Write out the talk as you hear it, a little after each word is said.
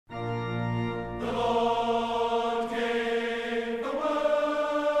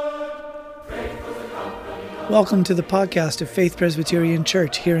Welcome to the podcast of Faith Presbyterian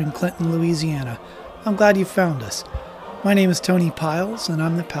Church here in Clinton, Louisiana. I'm glad you found us. My name is Tony Piles, and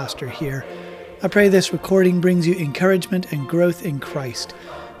I'm the pastor here. I pray this recording brings you encouragement and growth in Christ,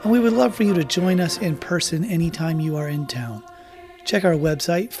 and we would love for you to join us in person anytime you are in town. Check our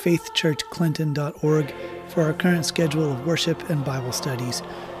website, faithchurchclinton.org, for our current schedule of worship and Bible studies,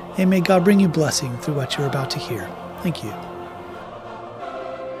 and may God bring you blessing through what you're about to hear. Thank you.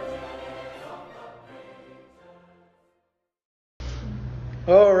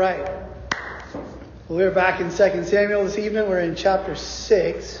 All right. Well, we're back in 2 Samuel this evening. We're in chapter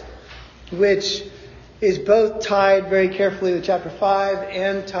 6, which is both tied very carefully with chapter 5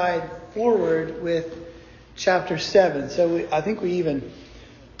 and tied forward with chapter 7. So I think we even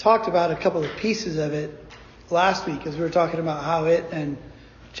talked about a couple of pieces of it last week as we were talking about how it and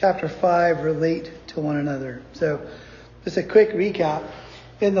chapter 5 relate to one another. So just a quick recap.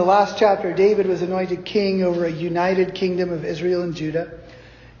 In the last chapter, David was anointed king over a united kingdom of Israel and Judah.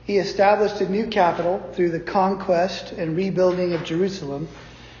 He established a new capital through the conquest and rebuilding of Jerusalem,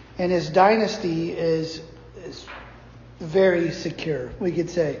 and his dynasty is very secure, we could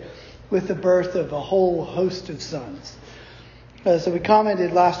say, with the birth of a whole host of sons. So we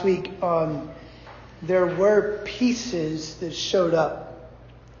commented last week on there were pieces that showed up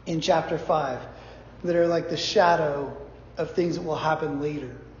in chapter 5 that are like the shadow of things that will happen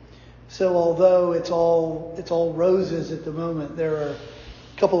later. So although it's all roses at the moment, there are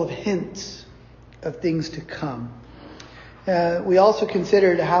couple of hints of things to come. We also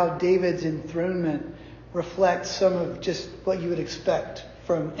considered how David's enthronement reflects some of just what you would expect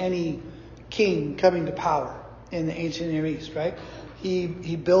from any king coming to power in the ancient Near East, right?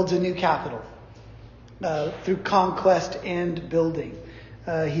 He builds a new capital through conquest and building.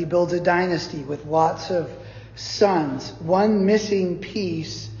 He builds a dynasty with lots of sons. One missing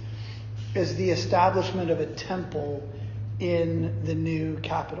piece is the establishment of a temple in the new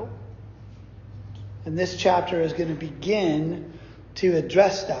capital. And this chapter is going to begin to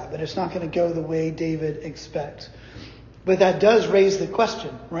address that, but it's not going to go the way David expects. But that does raise the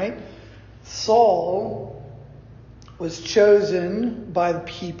question, right? Saul was chosen by the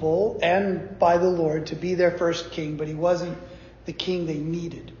people and by the Lord to be their first king, but he wasn't the king they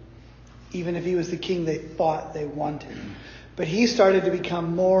needed, even if he was the king they thought they wanted. But he started to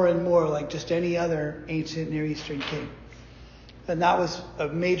become more and more like just any other ancient Near Eastern king. And that was a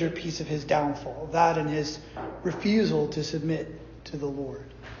major piece of his downfall, that and his refusal to submit to the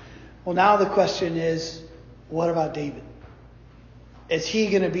Lord. Well, now the question is, what about David? Is he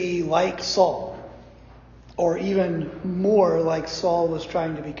going to be like Saul? Or even more like Saul was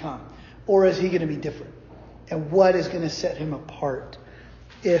trying to become? Or is he going to be different? And what is going to set him apart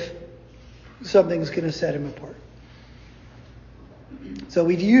if something's going to set him apart? So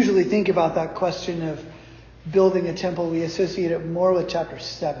we usually think about that question of building a temple, we associate it more with chapter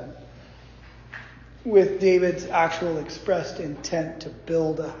 7, with David's actual expressed intent to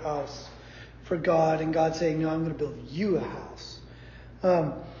build a house for God, and God saying, no, I'm going to build you a house.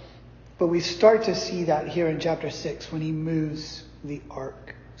 But we start to see that here in chapter 6 when he moves the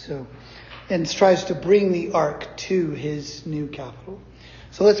ark. And tries to bring the ark to his new capital.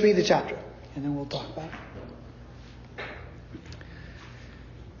 So let's read the chapter, and then we'll talk about it.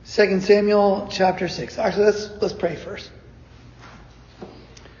 2 Samuel chapter 6. Actually, let's pray first.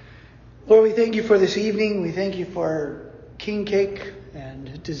 Lord, we thank you for this evening. We thank you for king cake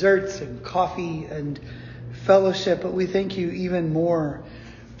and desserts and coffee and fellowship. But we thank you even more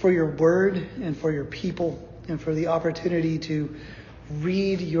for your word and for your people and for the opportunity to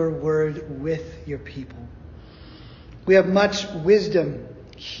read your word with your people. We have much wisdom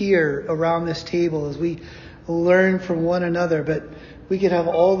here around this table as we learn from one another, but we could have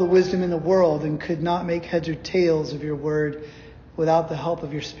all the wisdom in the world and could not make heads or tails of your word without the help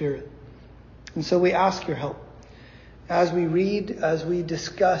of your Spirit. And so we ask your help as we read, as we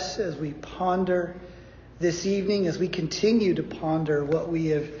discuss, as we ponder this evening, as we continue to ponder what we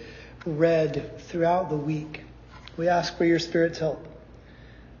have read throughout the week. We ask for your Spirit's help,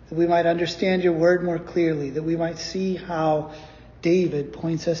 that we might understand your word more clearly, that we might see how David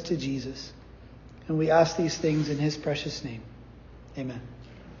points us to Jesus. And we ask these things in his precious name. Amen.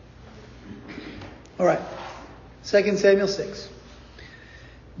 All right. 2 Samuel 6.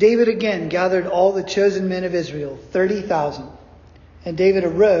 David again gathered all the chosen men of Israel, 30,000. And David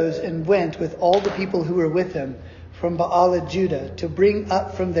arose and went with all the people who were with him from Baal-Judah to bring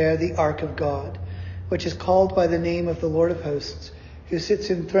up from there the ark of God, which is called by the name of the Lord of hosts, who sits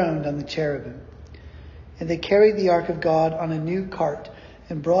enthroned on the cherubim. And they carried the ark of God on a new cart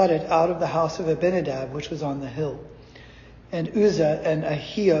and brought it out of the house of Abinadab, which was on the hill. and Uzzah and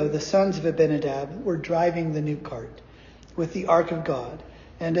Ahio, the sons of Abinadab, were driving the new cart with the ark of God,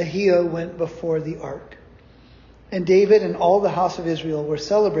 and Ahio went before the ark. And David and all the house of Israel were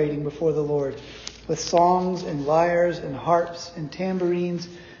celebrating before the Lord with songs and lyres and harps and tambourines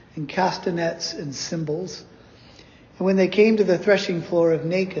and castanets and cymbals. And when they came to the threshing floor of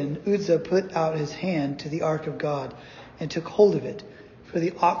Nacon, Uzzah put out his hand to the ark of God and took hold of it, for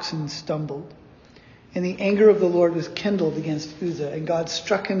the oxen stumbled. And the anger of the Lord was kindled against Uzzah, and God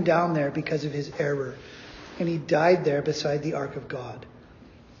struck him down there because of his error. And he died there beside the ark of God.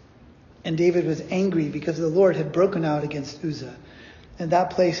 And David was angry because the Lord had broken out against Uzzah. And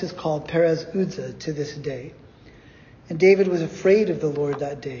that place is called Perez Uzzah to this day. And David was afraid of the Lord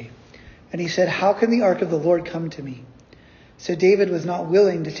that day. And he said, "How can the ark of the Lord come to me?" So David was not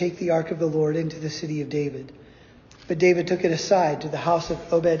willing to take the ark of the Lord into the city of David. But David took it aside to the house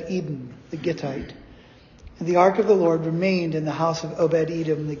of Obed-Edom the Gittite. And the ark of the Lord remained in the house of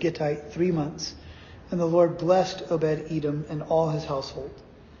Obed-Edom the Gittite 3 months. And the Lord blessed Obed-Edom and all his household.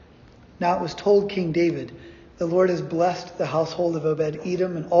 Now it was told King David, "The Lord has blessed the household of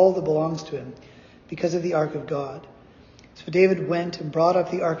Obed-Edom and all that belongs to him because of the ark of God." So David went and brought up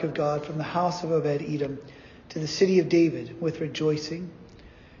the ark of God from the house of Obed-Edom to the city of David with rejoicing.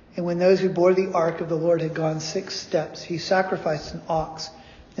 And when those who bore the ark of the Lord had gone 6 steps, he sacrificed an ox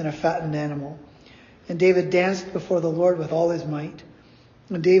and a fattened animal. And David danced before the Lord with all his might.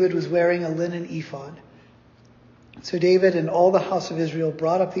 And David was wearing a linen ephod. So David and all the house of Israel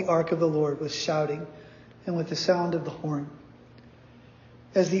brought up the ark of the Lord with shouting and with the sound of the horn.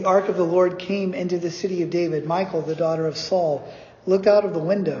 As the ark of the Lord came into the city of David, Michal, the daughter of Saul, looked out of the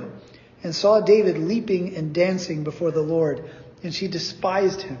window and saw David leaping and dancing before the Lord, and she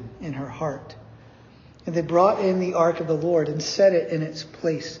despised him in her heart. And they brought in the ark of the Lord and set it in its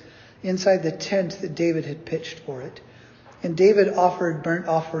place inside the tent that David had pitched for it. And David offered burnt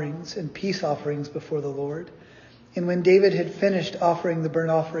offerings and peace offerings before the Lord. And when David had finished offering the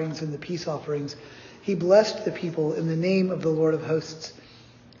burnt offerings and the peace offerings, he blessed the people in the name of the Lord of hosts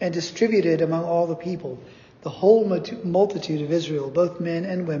and distributed among all the people, the whole multitude of Israel, both men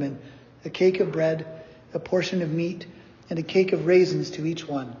and women, a cake of bread, a portion of meat, and a cake of raisins to each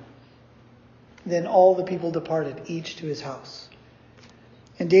one. Then all the people departed, each to his house.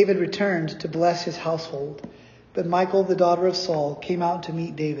 And David returned to bless his household. But Michal, the daughter of Saul, came out to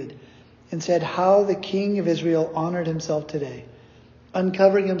meet David and said, "How the king of Israel honored himself today,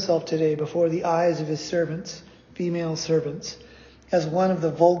 uncovering himself today before the eyes of his servants, female servants, as one of the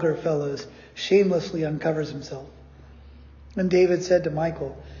vulgar fellows shamelessly uncovers himself." And David said to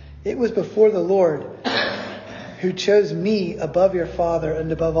Michal, "It was before the Lord who chose me above your father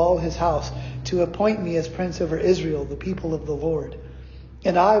and above all his house to appoint me as prince over Israel, the people of the Lord.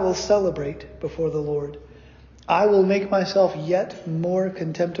 And I will celebrate before the Lord. I will make myself yet more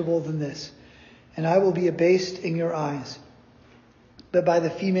contemptible than this, and I will be abased in your eyes. But by the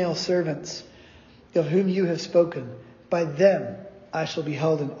female servants of whom you have spoken, by them I shall be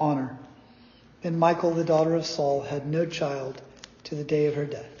held in honor." And Michal, the daughter of Saul, had no child to the day of her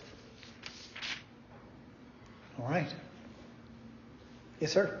death. All right.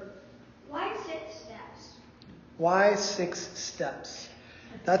 Yes, sir? Why 6 steps? Why 6 steps?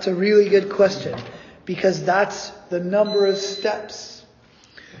 That's a really good question, because that's the number of steps,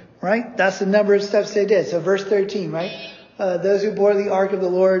 right? That's the number of steps they did. So verse 13, right? Those who bore the ark of the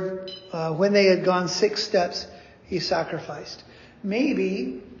Lord, when they had gone 6 steps, he sacrificed.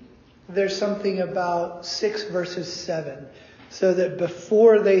 Maybe there's something about 6 verses 7, so that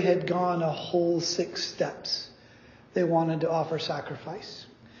before they had gone a whole 6 steps, they wanted to offer sacrifice.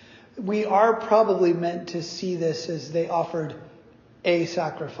 We are probably meant to see this as they offered a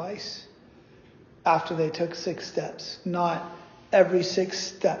sacrifice after they took 6 steps, not every 6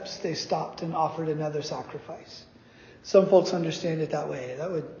 steps they stopped and offered another sacrifice. Some folks understand it that way.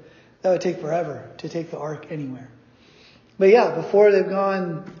 That would take forever to take the ark anywhere. But yeah, before they've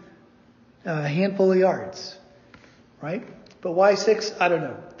gone a handful of yards, right? But why 6? I don't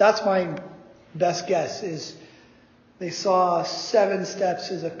know. That's my best guess, is they saw 7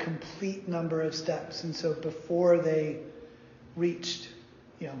 steps as a complete number of steps. And so before they reached,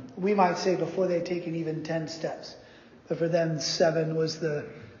 we might say before they'd taken even 10 steps. But for them, 7 was the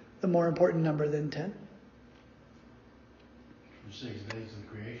more important number than 10. For 6 days of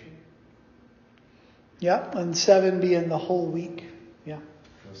creation? Yeah, and 7 being the whole week. Yeah.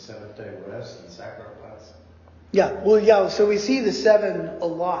 The 7th day rest and sacrifice? Yeah, so we see the 7 a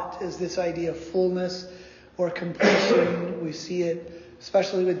lot as this idea of fullness or completion. We see it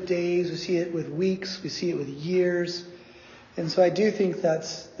especially with days, we see it with weeks, we see it with years. And so I do think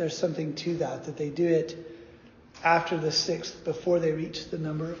there's something to that they do it after the 6th before they reach the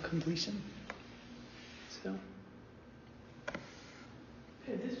number of completion. So.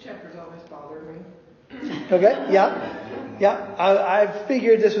 Hey, this chapter's always bothered me. Okay, yeah. I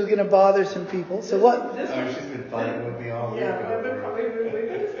figured this was going to bother some people. So what? She's been fighting with me all week. Yeah, we've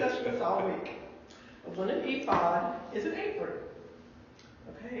been discussing this all week. A linen ephod is an apron.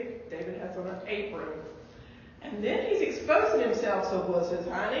 Okay, David has on an apron. And then he's exposing himself, so was his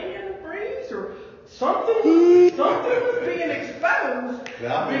hiney in the breeze or something was being exposed.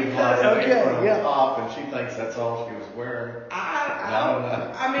 Now he has because, an apron on top, and she thinks that's all she was wearing.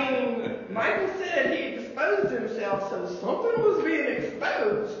 I mean, Michael said he exposed himself, so something was being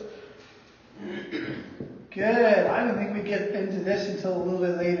exposed. Good. I don't think we get into this until a little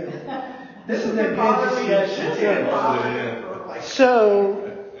bit later. This is a good discussion. So,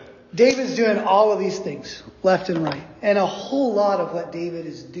 David's doing all of these things, left and right. And a whole lot of what David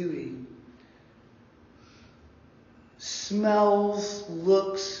is doing smells,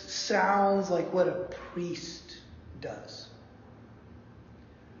 looks, sounds like what a priest does.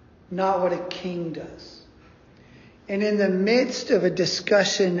 Not what a king does. And in the midst of a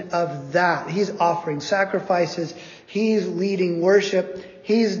discussion of that, he's offering sacrifices, he's leading worship,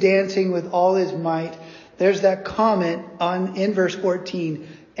 he's dancing with all his might. There's that comment in verse 14,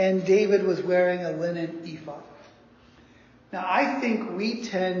 and David was wearing a linen ephod. Now, I think we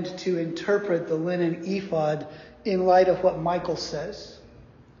tend to interpret the linen ephod in light of what Michael says,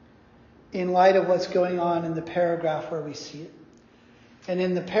 in light of what's going on in the paragraph where we see it. And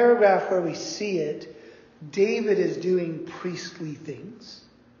in the paragraph where we see it, David is doing priestly things.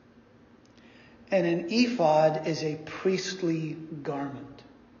 And an ephod is a priestly garment.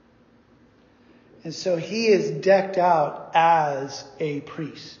 And so he is decked out as a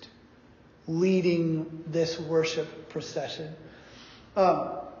priest, leading this worship procession.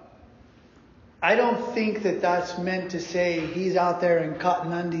 I don't think that that's meant to say he's out there in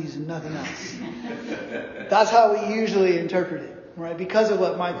cotton undies and nothing else. That's how we usually interpret it, right? Because of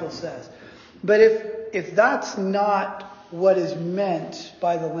what Michael says. But if that's not what is meant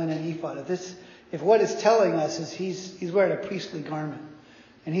by the linen ephod, if what it's telling us is he's wearing a priestly garment,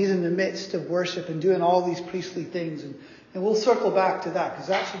 and he's in the midst of worship and doing all these priestly things, and we'll circle back to that because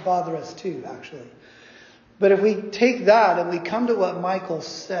that should bother us too, actually. But if we take that and we come to what Michael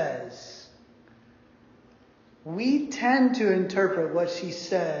says, we tend to interpret what she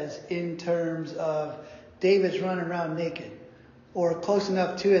says in terms of David's running around naked, or close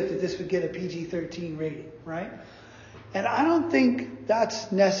enough to it that this would get a PG-13 rating, right? And I don't think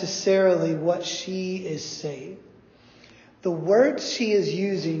that's necessarily what she is saying. The words she is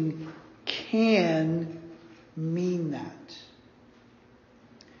using can mean that.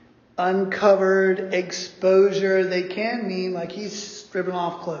 Uncovered, exposure, they can mean like he's stripping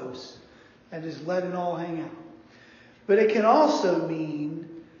off clothes and just letting it all hang out. But it can also mean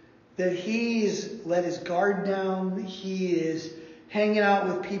that he's let his guard down, he is hanging out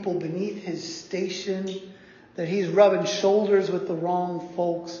with people beneath his station, that he's rubbing shoulders with the wrong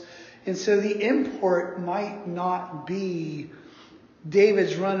folks. And so the import might not be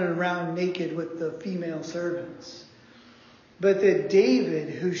David's running around naked with the female servants, but that David,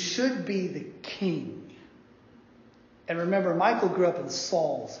 who should be the king, and remember, Michael grew up in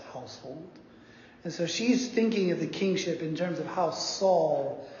Saul's household. And so she's thinking of the kingship in terms of how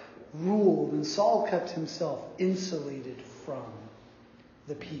Saul ruled, and Saul kept himself insulated from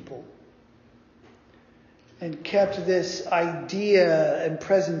the people, and kept this idea and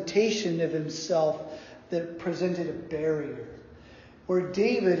presentation of himself that presented a barrier, where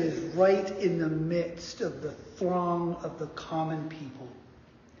David is right in the midst of the throng of the common people,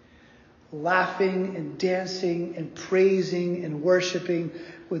 laughing and dancing and praising and worshiping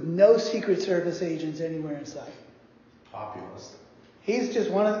with no Secret Service agents anywhere in sight. Populist. He's just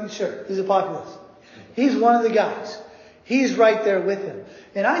one of the, sure, he's a populist. He's one of the guys. He's right there with him.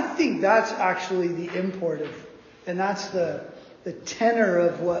 And I think that's actually the import of, and that's the tenor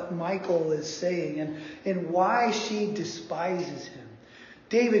of what Michael is saying and why she despises him.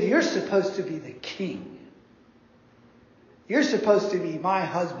 David, you're supposed to be the king. You're supposed to be my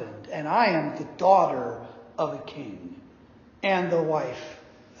husband, and I am the daughter of a king and the wife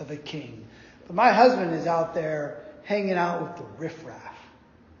of a king. But my husband is out there hanging out with the riffraff,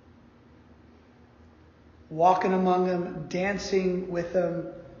 walking among them, dancing with them,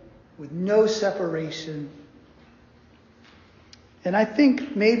 with no separation. And I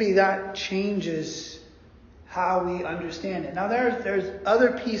think maybe that changes how we understand it. Now there's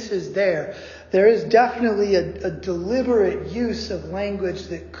other pieces there. There is definitely a deliberate use of language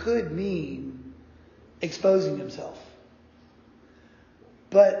that could mean exposing himself.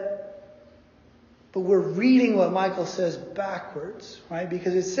 But But we're reading what Michal says backwards, right?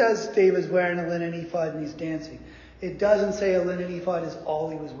 Because it says David's wearing a linen ephod and he's dancing. It doesn't say a linen ephod is all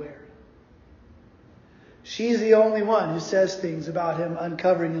he was wearing. She's the only one who says things about him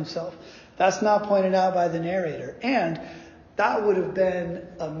uncovering himself. That's not pointed out by the narrator. And that would have been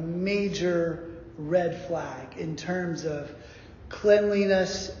a major red flag in terms of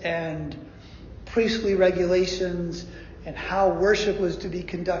cleanliness and priestly regulations and how worship was to be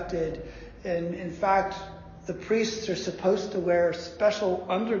conducted. And in fact, the priests are supposed to wear special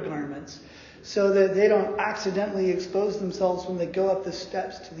undergarments so that they don't accidentally expose themselves when they go up the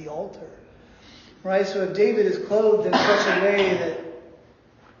steps to the altar. Right? So if David is clothed in such a way that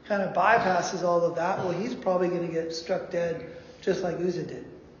kind of bypasses all of that, well, he's probably going to get struck dead just like Uzzah did.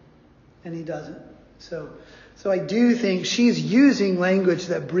 And he doesn't. So I do think she's using language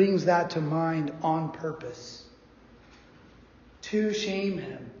that brings that to mind on purpose to shame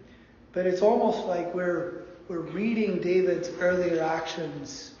him. But it's almost like we're reading David's earlier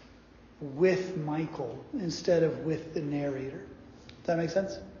actions with Michal instead of with the narrator. Does that make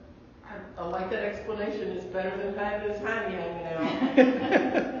sense? I like that explanation. It's better than having his hiney hanging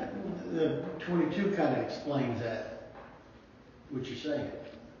out. The 22 kind of explains that, what you're saying.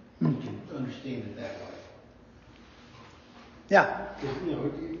 You can understand it that way. Yeah.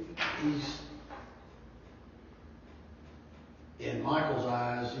 Because, he's, in Michael's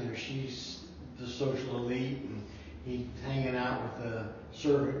eyes, she's the social elite, and he's hanging out with the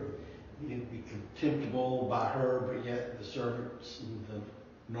servant. He'd be contemptible by her, but yet the servants and the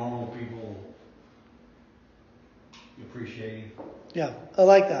normal people appreciate him. Yeah, I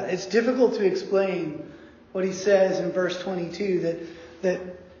like that. It's difficult to explain what he says in verse 22 that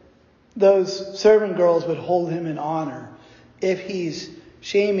those servant girls would hold him in honor if he's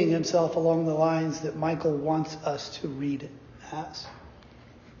shaming himself along the lines that Michal wants us to read it as.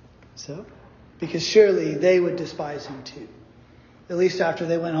 So, because surely they would despise him too. At least after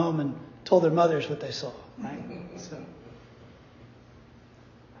they went home and told their mothers what they saw, right? So.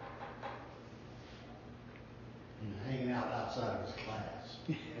 Hanging out outside of his class.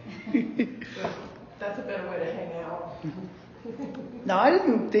 That's a better way to hang out. Now, I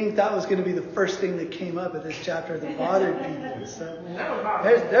didn't think that was going to be the first thing that came up in this chapter that bothered people. So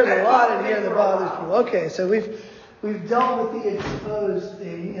there's a lot in here that bothers people. Okay, so we've dealt with the exposed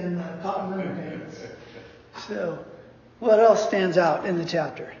thing in the cotton underpants. So what else stands out in the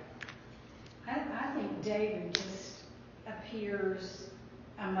chapter? I think David just appears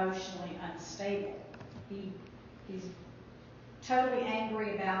emotionally unstable. He's totally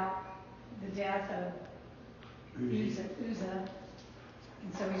angry about the death of Uzzah.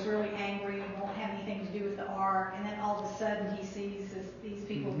 And so he's really angry, won't have anything to do with the ark. And then all of a sudden he sees these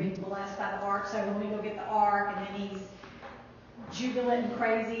people being blessed by the ark. So let me go get the ark. And then he's jubilant and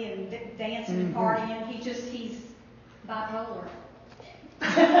crazy and dancing and partying. He's bipolar.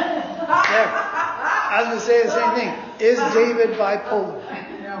 Yeah. I was going to say the same thing. Is David bipolar?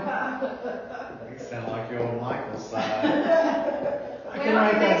 You sound like you're on Michael's side. Well,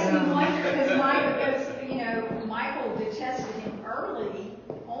 it makes me wonder because Michal detested him early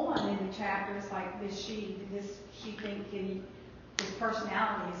on in the chapters. Like, does she think his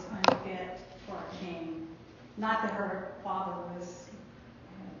personality is unfit for a king? Not that her father was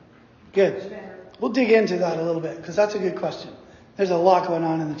Good. better. We'll dig into that a little bit because that's a good question. There's a lot going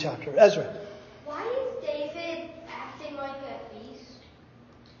on in the chapter. Ezra. Why is David acting like a feast?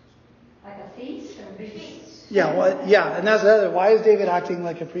 Like a feast or a feast? Yeah, and that's the other. Why is David acting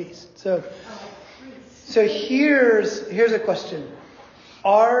like a priest? So here's a question.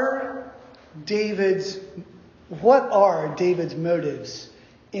 What are David's motives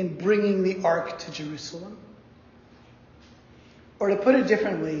in bringing the ark to Jerusalem? Or to put it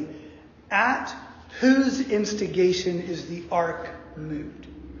differently, at whose instigation is the ark moved?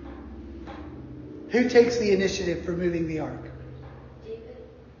 Who takes the initiative for moving the ark?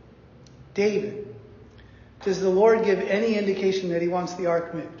 David. Does the Lord give any indication that he wants the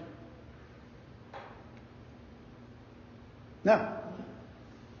ark moved? No.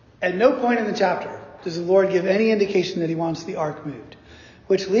 At no point in the chapter does the Lord give any indication that he wants the ark moved.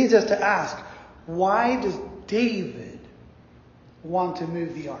 Which leads us to ask, why does David want to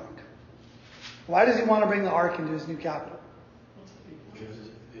move the ark? Why does he want to bring the ark into his new capital? Because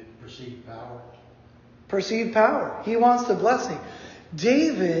it perceived power. Perceived power. He wants the blessing.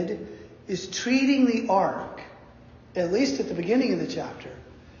 David is treating the ark, at least at the beginning of the chapter,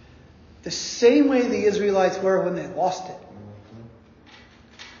 the same way the Israelites were when they lost it.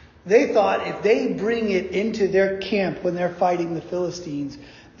 They thought if they bring it into their camp when they're fighting the Philistines,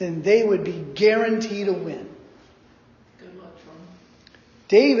 then they would be guaranteed a win. Good luck, Trump.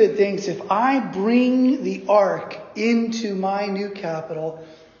 David thinks, if I bring the ark into my new capital,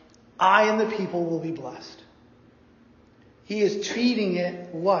 I and the people will be blessed. He is treating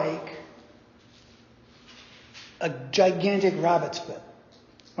it like a gigantic rabbit's foot.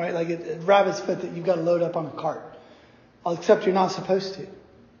 Right? Like a rabbit's foot that you've got to load up on a cart. Except you're not supposed to.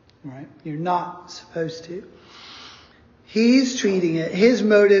 Right? You're not supposed to. He's treating it, his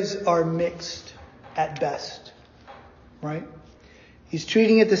motives are mixed at best. Right? He's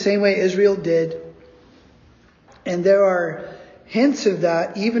treating it the same way Israel did. And there are hints of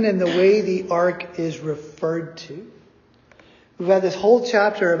that even in the way the ark is referred to. We've had this whole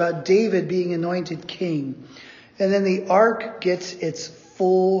chapter about David being anointed king. And then the ark gets its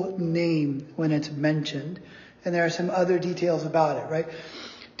full name when it's mentioned. And there are some other details about it, right?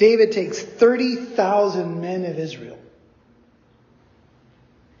 David takes 30,000 men of Israel.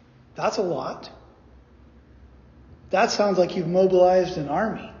 That's a lot. That sounds like you've mobilized an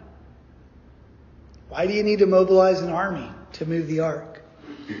army. Why do you need to mobilize an army to move the ark?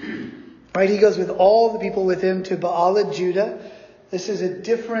 Right? He goes with all the people with him to Baalah, Judah. This is a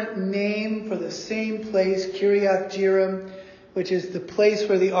different name for the same place, Kiriath Jearim, which is the place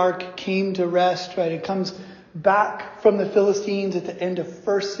where the ark came to rest. Right? It comes back from the Philistines at the end of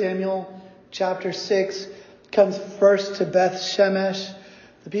 1 Samuel chapter 6. It comes first to Beth Shemesh.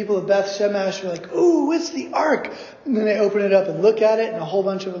 The people of Beth Shemesh were like, ooh, it's the ark. And then they open it up and look at it, and a whole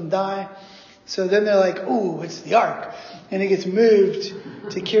bunch of them die. So then they're like, ooh, it's the ark. And it gets moved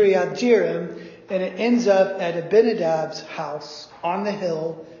to Kiriath Jearim, and it ends up at Abinadab's house on the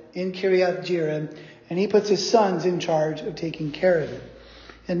hill in Kiriath Jearim, and he puts his sons in charge of taking care of it.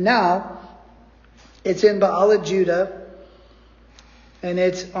 And now, it's in Baalah, Judah, and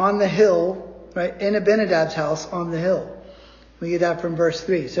it's on the hill, right, in Abinadab's house on the hill. We get that from verse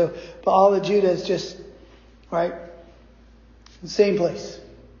 3. So Baalah, Judah is just, right, the same place.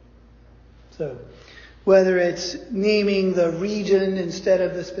 So whether it's naming the region instead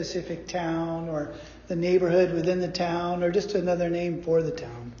of the specific town, or the neighborhood within the town, or just another name for the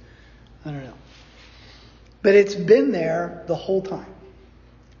town, I don't know. But it's been there the whole time.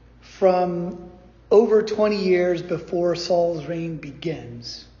 From over 20 years before Saul's reign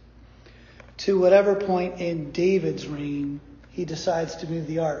begins to whatever point in David's reign he decides to move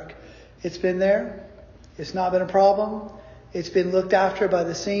the ark. It's been there. It's not been a problem. It's been looked after by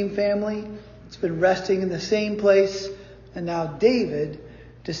the same family. It's been resting in the same place. And now David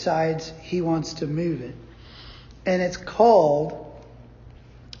decides he wants to move it. And it's called,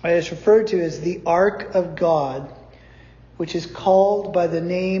 it's referred to as the Ark of God, which is called by the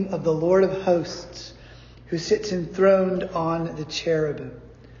name of the Lord of hosts, who sits enthroned on the cherubim.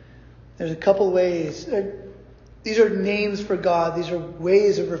 There's a couple ways. These are names for God. These are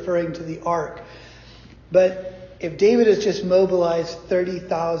ways of referring to the ark. But if David has just mobilized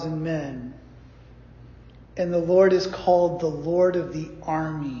 30,000 men, and the Lord is called the Lord of the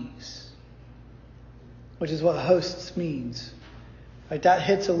armies, which is what hosts means, right? That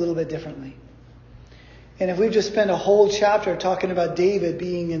hits a little bit differently. And if we've just spent a whole chapter talking about David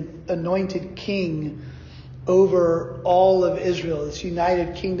being an anointed king over all of Israel, this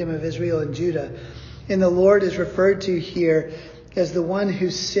united kingdom of Israel and Judah, and the Lord is referred to here as the one who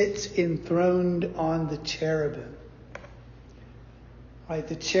sits enthroned on the cherubim. Right,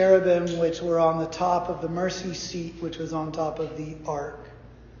 the cherubim which were on the top of the mercy seat, which was on top of the ark.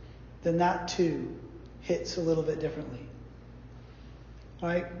 Then that too hits a little bit differently.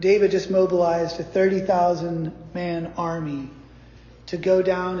 Right, David just mobilized a 30,000 man army to go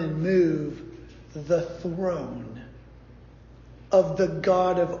down and move the throne of the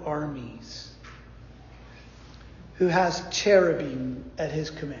God of armies, who has cherubim at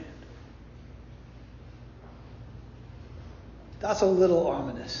his command. That's a little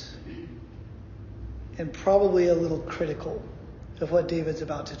ominous, and probably a little critical of what David's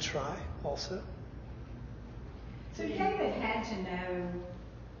about to try also. So David had to know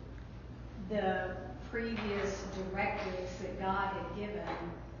the previous directives that God had given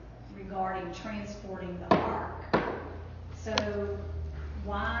regarding transporting the ark. So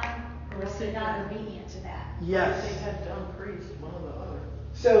why was he not obedient to that? Yes. They had done priest, one or the other.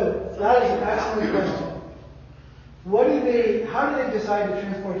 So that is an excellent question. How do they decide to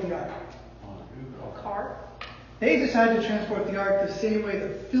transport the ark? A cart. They decided to transport the ark the same way the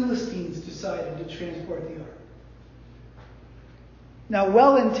Philistines decided to transport the ark. Now,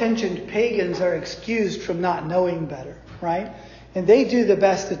 well-intentioned pagans are excused from not knowing better, right? And they do the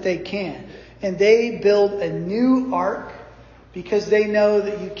best that they can. And they build a new ark because they know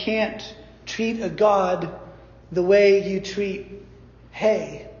that you can't treat a god the way you treat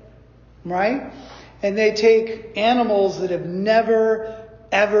hay, right? And they take animals that have never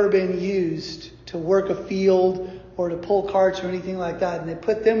ever been used to work a field or to pull carts or anything like that. And they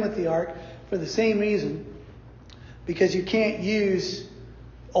put them with the ark for the same reason, because you can't use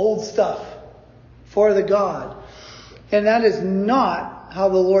old stuff for the God. And that is not how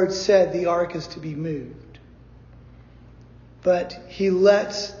the Lord said the ark is to be moved. But he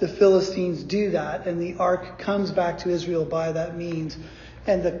lets the Philistines do that, and the ark comes back to Israel by that means.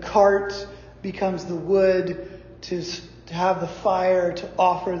 And the cart becomes the wood to have the fire to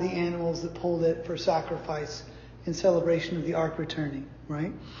offer the animals that pulled it for sacrifice in celebration of the ark returning,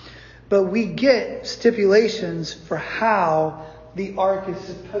 right? But we get stipulations for how the ark is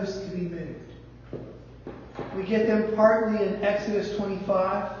supposed to be moved. We get them partly in Exodus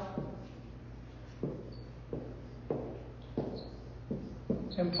 25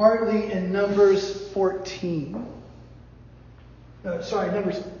 and partly in Numbers 14.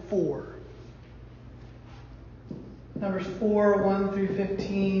 Numbers 4. Numbers 4, 1 through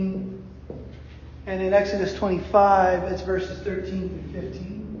 15. And in Exodus 25, it's verses 13 through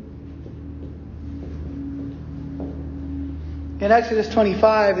 15. In Exodus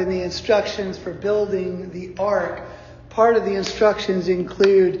 25, in the instructions for building the ark, part of the instructions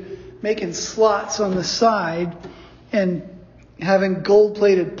include making slots on the side and having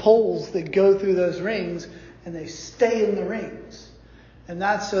gold-plated poles that go through those rings, and they stay in the rings. And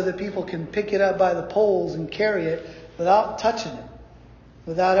that's so that people can pick it up by the poles and carry it without touching it,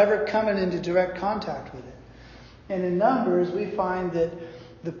 without ever coming into direct contact with it. And in Numbers, we find that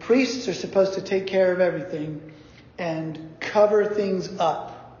the priests are supposed to take care of everything and cover things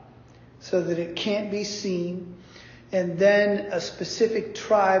up so that it can't be seen. And then a specific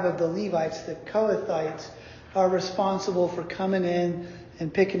tribe of the Levites, the Kohathites, are responsible for coming in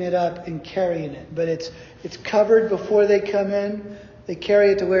and picking it up and carrying it. But it's covered before they come in. They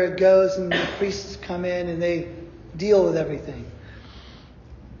carry it to where it goes, and the priests come in and they deal with everything.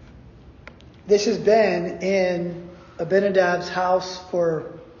 This has been in Abinadab's house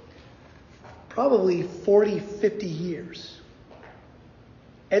for probably 40, 50 years.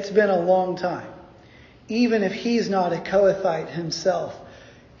 It's been a long time. Even if he's not a Kohathite himself,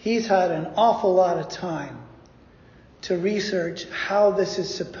 he's had an awful lot of time to research how this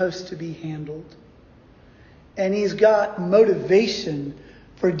is supposed to be handled. And he's got motivation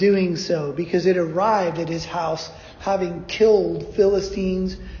for doing so, because it arrived at his house having killed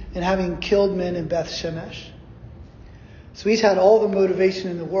Philistines and having killed men in Beth Shemesh. So he's had all the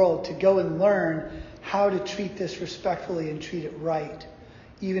motivation in the world to go and learn how to treat this respectfully and treat it right,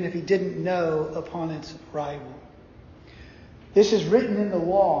 even if he didn't know upon its arrival. This is written in the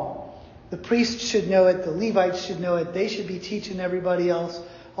law. The priests should know it. The Levites should know it. They should be teaching everybody else,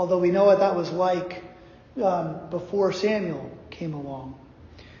 although we know what that was like before Samuel came along.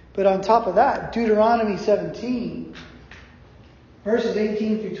 But on top of that, Deuteronomy 17, verses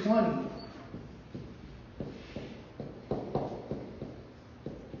 18 through 20.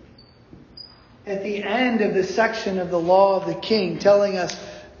 At the end of this section of the law of the king, telling us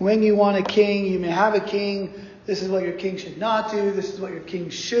when you want a king, you may have a king. This is what your king should not do. This is what your king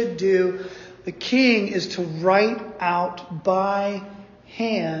should do. The king is to write out by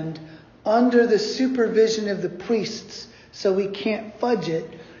hand, under the supervision of the priests, so we can't fudge it,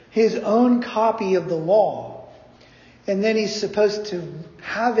 his own copy of the law. And then he's supposed to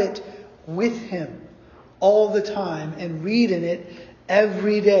have it with him all the time and read in it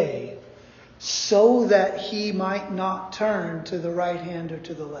every day, so that he might not turn to the right hand or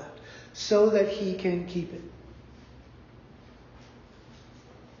to the left, so that he can keep it.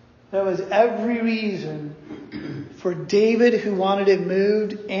 There was every reason for David, who wanted it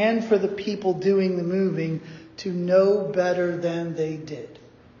moved, and for the people doing the moving, to know better than they did.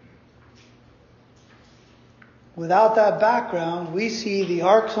 Without that background, we see the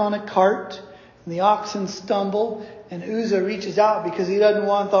ark's on a cart, and the oxen stumble, and Uzzah reaches out because he doesn't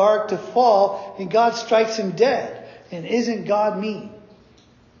want the ark to fall, and God strikes him dead. And isn't God mean?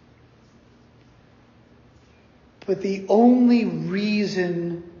 But the only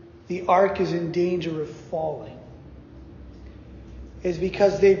reason the ark is in danger of falling is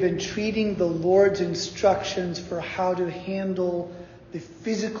because they've been treating the Lord's instructions for how to handle the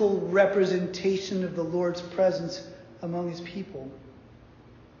physical representation of the Lord's presence among his people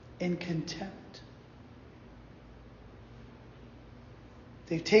in contempt.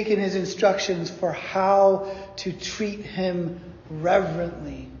 They've taken his instructions for how to treat him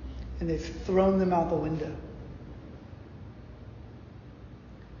reverently, and they've thrown them out the window.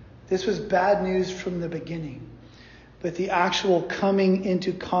 This was bad news from the beginning. But the actual coming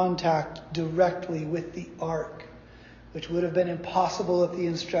into contact directly with the ark, which would have been impossible if the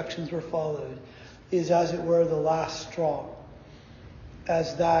instructions were followed, is, as it were, the last straw.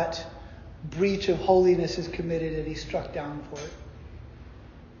 as that breach of holiness is committed and he's struck down for it.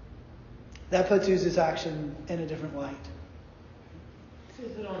 That puts Uzzah's action in a different light.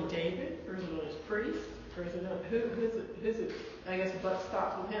 Is it on David, or is it on his priest, or is it on who's it? I guess the buck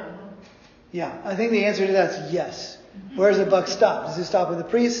stops with him, huh? Yeah, I think the answer to that is yes. Where does the buck stop? Does it stop with the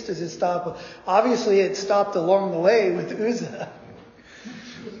priest? Does it stop with... Obviously, it stopped along the way with Uzzah.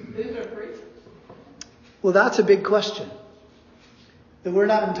 Is Uzzah a priest? Well, that's a big question that we're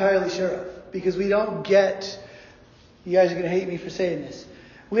not entirely sure of, because we don't get... You guys are going to hate me for saying this.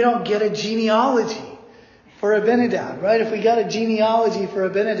 We don't get a genealogy for Abinadab, right? If we got a genealogy for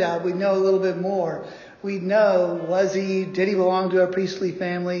Abinadab, we'd know a little bit more. We'd know, did he belong to a priestly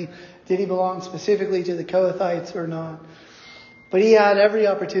family? Did he belong specifically to the Kohathites or not? But he had every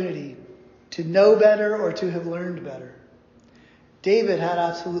opportunity to know better or to have learned better. David had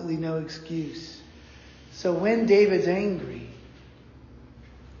absolutely no excuse. So when David's angry,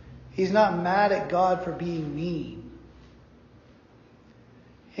 he's not mad at God for being mean.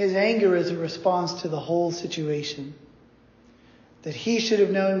 His anger is a response to the whole situation. That he should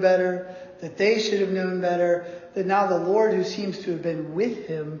have known better, that they should have known better, that now the Lord, who seems to have been with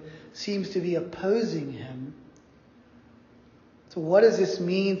him, seems to be opposing him. So what does this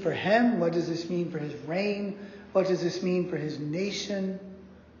mean for him? What does this mean for his reign? What does this mean for his nation?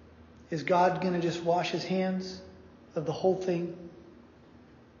 Is God going to just wash his hands of the whole thing?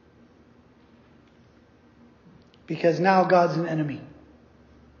 Because now God's an enemy.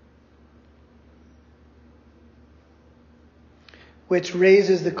 Which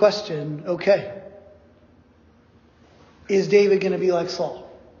raises the question, okay, is David going to be like Saul?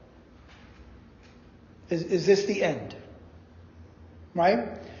 Is this the end? Right?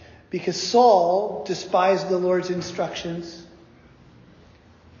 Because Saul despised the Lord's instructions.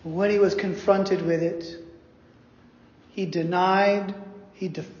 When he was confronted with it, he denied, he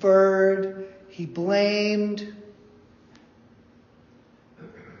deferred, he blamed,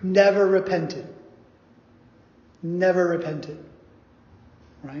 never repented. Never repented.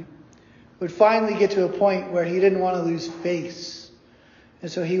 Right? Would finally get to a point where he didn't want to lose face.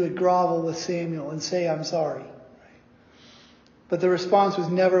 And so he would grovel with Samuel and say, I'm sorry. Right? But the response was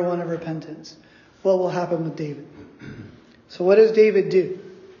never one of repentance. What will happen with David? So what does David do?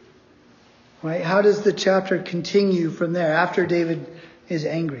 Right? How does the chapter continue from there after David is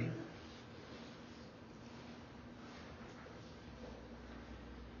angry?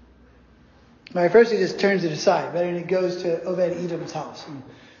 Right, first he just turns it aside, right? And it goes to Obed-Edom's house. And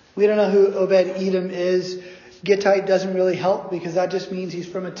we don't know who Obed-Edom is. Gittite doesn't really help because that just means he's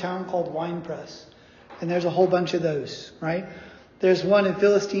from a town called Winepress. And there's a whole bunch of those, right? There's one in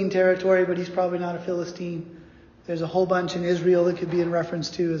Philistine territory, but he's probably not a Philistine. There's a whole bunch in Israel that could be in reference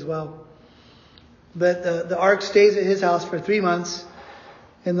to as well. But the ark stays at his house for 3 months,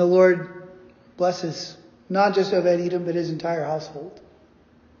 and the Lord blesses not just Obed-Edom, but his entire household,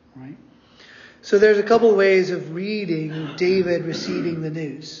 right? So there's a couple ways of reading David receiving the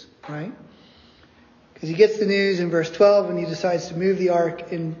news, right? Because he gets the news in verse 12 and he decides to move the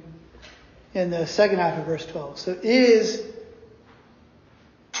ark in the second half of verse 12. So is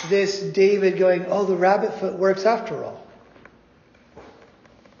this David going, oh, the rabbit foot works after all?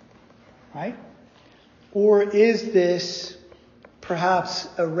 Right? Or is this perhaps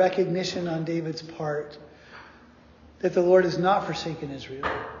a recognition on David's part that the Lord has not forsaken Israel?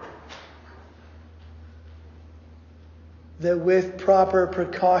 That with proper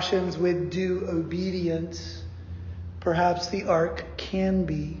precautions, with due obedience, perhaps the ark can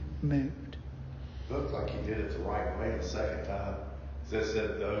be moved. Looked like he did it the right way the second time. This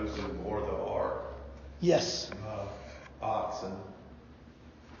said those who bore the ark. Yes. Oxen.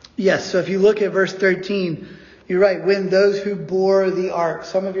 Yes, so if you look at verse 13, you're right. When those who bore the ark,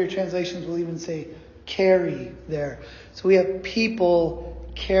 some of your translations will even say carry there. So we have people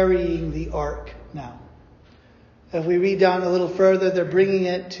carrying the ark now. If we read down a little further, they're bringing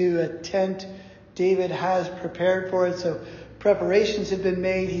it to a tent David has prepared for it. So preparations have been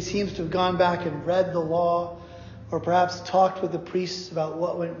made. He seems to have gone back and read the law, or perhaps talked with the priests about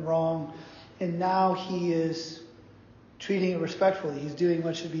what went wrong. And now he is treating it respectfully. He's doing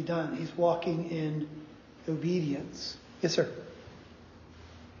what should be done. He's walking in obedience. Yes, sir.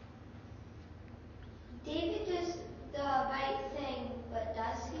 David does the right thing, but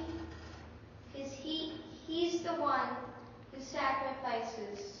does he? Because he's the one who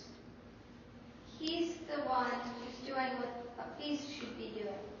sacrifices. He's the one who's doing what a priest should be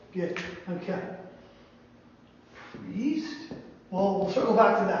doing. Good. Okay. Priest? Well, we'll circle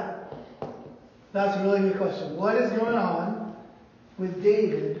back to that. That's a really good question. What is going on with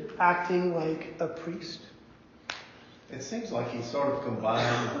David acting like a priest? It seems like he sort of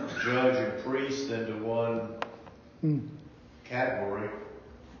combined judge and priest into one category.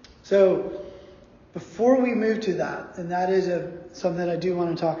 So, before we move to that, and that is something I do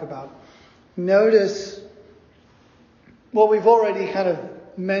want to talk about, notice what we've already kind of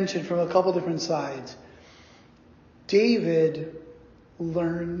mentioned from a couple different sides. David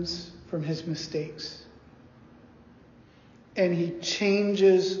learns from his mistakes, and he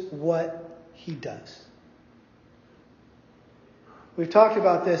changes what he does. We've talked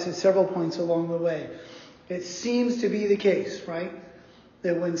about this at several points along the way. It seems to be the case, right?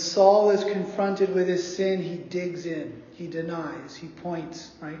 That when Saul is confronted with his sin, he digs in, he denies, he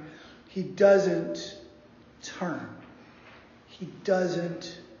points, right? He doesn't turn. He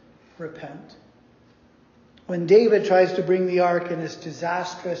doesn't repent. When David tries to bring the ark and it's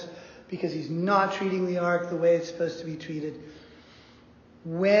disastrous because he's not treating the ark the way it's supposed to be treated,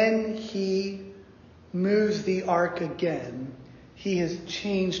 when he moves the ark again, he has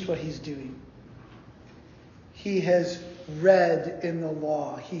changed what he's doing. He has read in the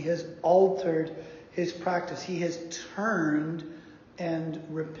law. He has altered his practice. He has turned and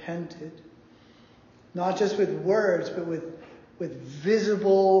repented. Not just with words, but with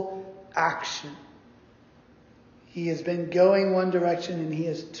visible action. He has been going one direction and he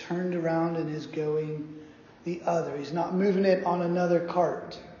has turned around and is going the other. He's not moving it on another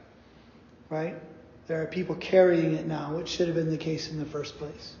cart. Right? There are people carrying it now, which should have been the case in the first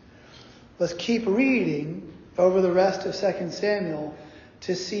place. Let's keep reading over the rest of 2 Samuel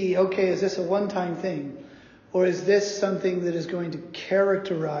to see, okay, is this a one-time thing? Or is this something that is going to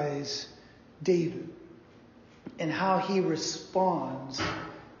characterize David and how he responds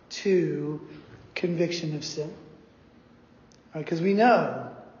to conviction of sin? Because we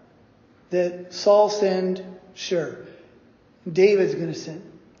know that Saul sinned, sure. David's going to sin.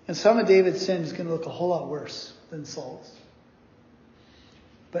 And some of David's sin is going to look a whole lot worse than Saul's.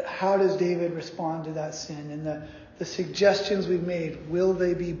 But how does David respond to that sin? And the suggestions we've made, will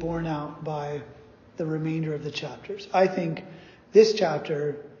they be borne out by the remainder of the chapters? I think this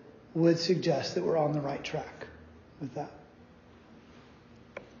chapter would suggest that we're on the right track with that.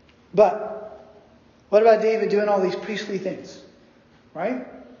 But what about David doing all these priestly things? Right?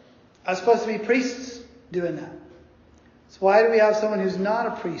 I'm supposed to be priests doing that. So why do we have someone who's not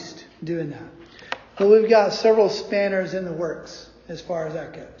a priest doing that? Well, we've got several spanners in the works as far as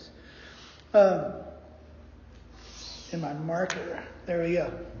that goes. In my marker. There we go.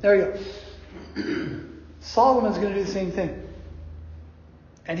 Solomon's going to do the same thing.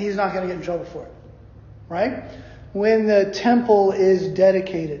 And he's not going to get in trouble for it. Right? When the temple is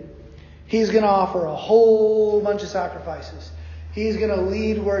dedicated, he's going to offer a whole bunch of sacrifices. He's going to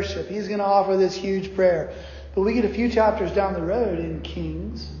lead worship. He's going to offer this huge prayer. But we get a few chapters down the road in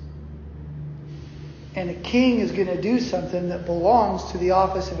Kings, and a king is going to do something that belongs to the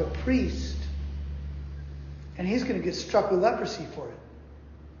office of a priest, and he's going to get struck with leprosy for it.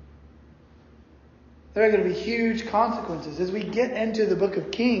 There are going to be huge consequences. As we get into the book of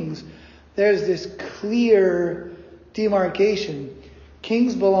Kings, there's this clear demarcation.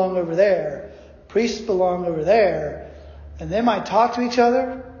 Kings belong over there. Priests belong over there. And they might talk to each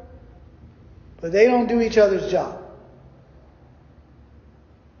other, but they don't do each other's job.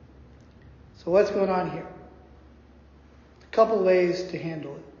 So what's going on here? A couple ways to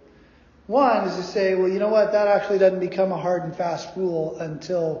handle it. One is to say, well, you know what? That actually doesn't become a hard and fast rule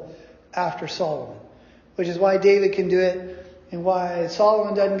until after Solomon. Which is why David can do it and why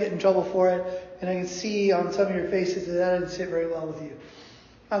Solomon doesn't get in trouble for it. And I can see on some of your faces that doesn't sit very well with you.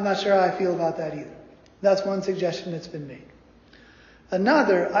 I'm not sure how I feel about that either. That's one suggestion that's been made.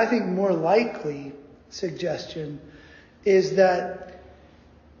 Another, I think more likely suggestion is that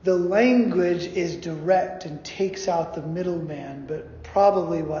the language is direct and takes out the middleman, but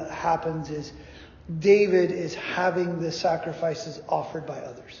probably what happens is David is having the sacrifices offered by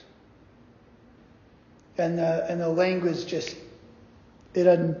others. And the language just, it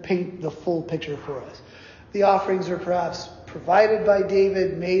doesn't paint the full picture for us. The offerings are perhaps provided by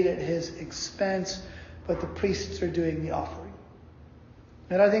David, made at his expense, but the priests are doing the offering.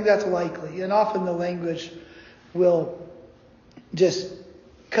 And I think that's likely. And often the language will just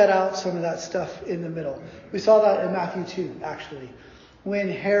cut out some of that stuff in the middle. We saw that in Matthew 2, actually. When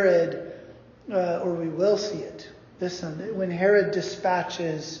Herod, or we will see it this Sunday, when Herod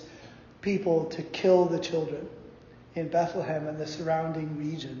dispatches people to kill the children in Bethlehem and the surrounding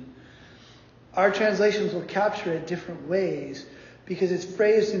region. Our translations will capture it different ways because it's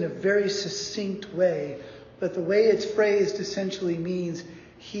phrased in a very succinct way. But the way it's phrased essentially means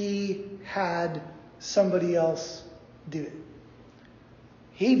he had somebody else do it.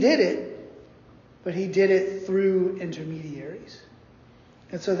 He did it, but he did it through intermediaries.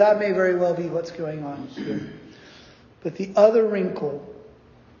 And so that may very well be what's going on here. But the other wrinkle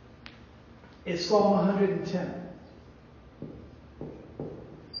is Psalm 110,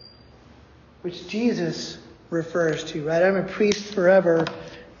 which Jesus refers to, right? I'm a priest forever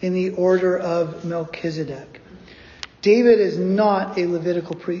in the order of Melchizedek. David is not a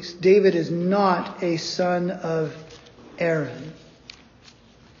Levitical priest. David is not a son of Aaron.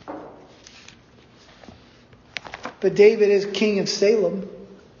 But David is king of Salem,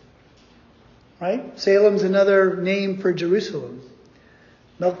 right? Salem's another name for Jerusalem.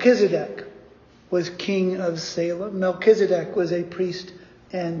 Melchizedek was king of Salem. Melchizedek was a priest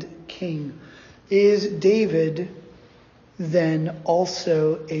and king. Is David then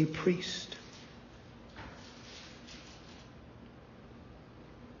also a priest?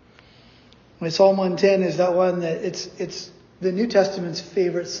 Psalm 110 is that one that it's the New Testament's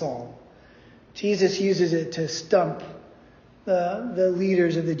favorite psalm. Jesus uses it to stump the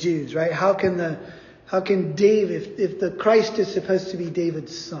leaders of the Jews, right? How can David, if the Christ is supposed to be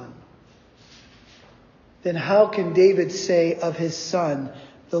David's son, then how can David say of his son,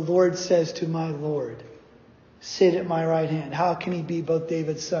 the Lord says to my Lord, sit at my right hand? How can he be both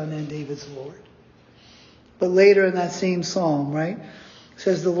David's son and David's Lord? But later in that same psalm, right, it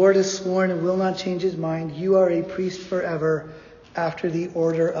says, the Lord has sworn and will not change his mind. You are a priest forever after the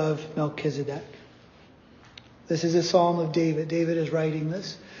order of Melchizedek. This is a psalm of David. David is writing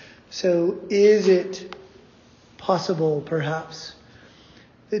this. So is it possible, perhaps,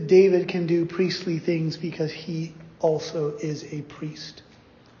 that David can do priestly things because he also is a priest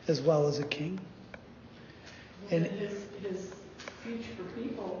as well as a king? And his future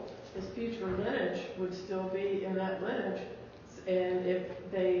people, his future lineage would still be in that lineage. And if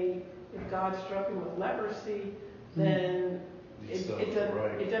God struck him with leprosy, then it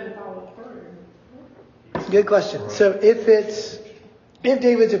doesn't follow through. Good question. So if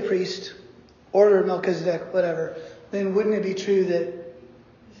David's a priest, order of Melchizedek, whatever, then wouldn't it be true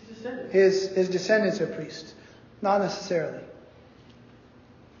that his descendants are priests? Not necessarily.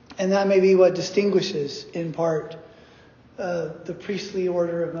 And that may be what distinguishes, in part, the priestly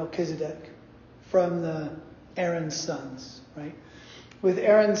order of Melchizedek from the Aaron's sons, right? With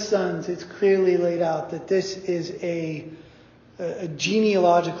Aaron's sons, it's clearly laid out that this is a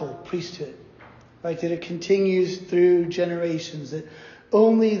genealogical priesthood, right? That it continues through generations, that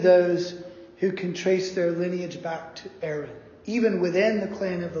only those who can trace their lineage back to Aaron, even within the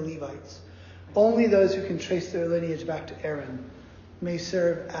clan of the Levites, only those who can trace their lineage back to Aaron may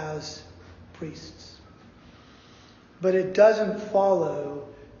serve as priests. But it doesn't follow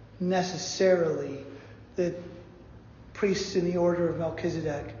necessarily that priests in the order of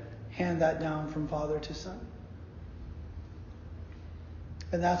Melchizedek hand that down from father to son.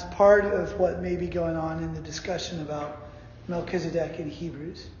 And that's part of what may be going on in the discussion about Melchizedek in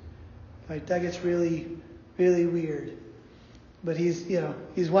Hebrews. Right? That gets really, really weird. But he's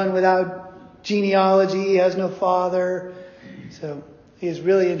one without genealogy. He has no father. So he is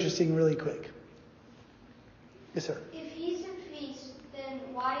really interesting really quick. Yes, sir. If he's a priest, then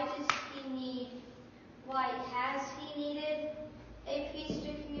why has he needed a priest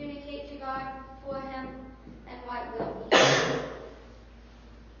to communicate to God for him, and why will he?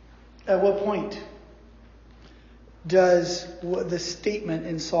 At what point does the statement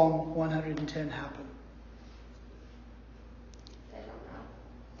in Psalm 110 happen? I don't know.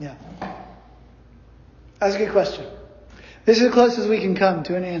 Yeah. That's a good question. This is as close as we can come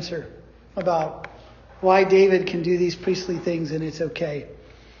to an answer about why David can do these priestly things and it's okay,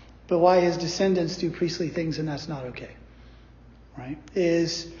 but why his descendants do priestly things and that's not okay. Right?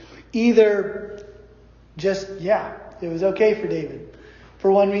 Is either just, it was okay for David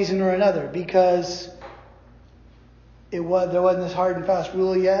for one reason or another, because there wasn't this hard and fast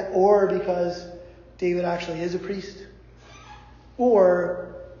rule yet, or because David actually is a priest,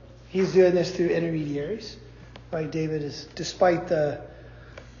 or he's doing this through intermediaries. Right? David is, despite the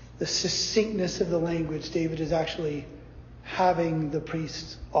succinctness of the language, David is actually having the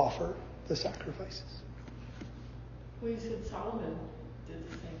priests offer the sacrifices. Well, you said Solomon did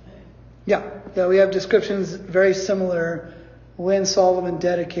the same thing. Yeah, we have descriptions very similar when Solomon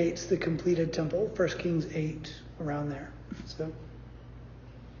dedicates the completed temple, 1 Kings 8, around there. So.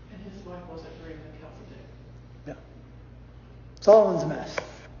 And his wife wasn't very Melchizedek. Yeah. Solomon's a mess.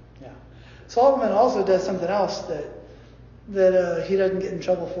 Yeah. Solomon also does something else that he doesn't get in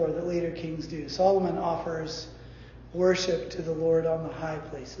trouble for, that later kings do. Solomon offers worship to the Lord on the high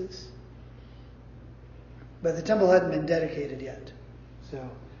places. But the temple hadn't been dedicated yet. So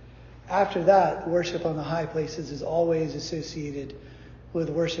after that, worship on the high places is always associated with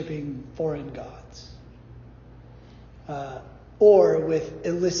worshiping foreign gods. Or with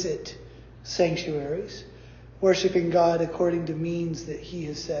illicit sanctuaries, worshiping God according to means that he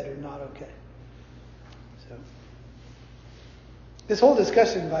has said are not okay. So, this whole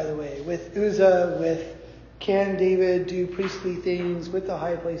discussion, by the way, with Uzzah, with can David do priestly things with the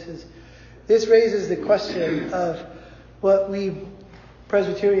high places, this raises the question of what we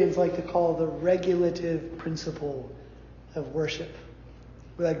Presbyterians like to call the regulative principle of worship.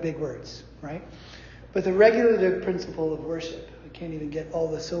 We like big words, right? But the regulative principle of worship, I can't even get all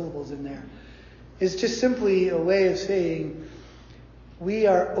the syllables in there, is just simply a way of saying we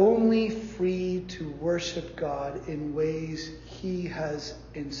are only free to worship God in ways he has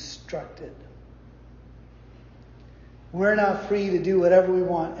instructed. We're not free to do whatever we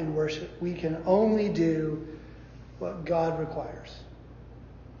want in worship. We can only do what God requires.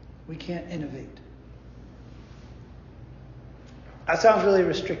 We can't innovate. That sounds really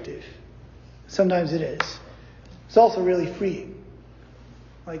restrictive. Sometimes it is. It's also really freeing.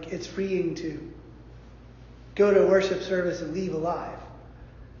 Like, it's freeing to go to a worship service and leave alive.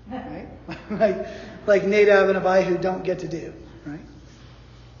 Right? like Nadab and Abihu don't get to do. Right?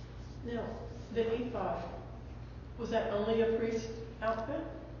 Now, the ephod, was that only a priest outfit?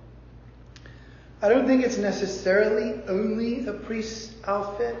 I don't think it's necessarily only a priest's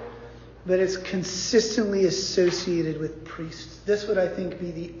outfit, but it's consistently associated with priests. This would, I think,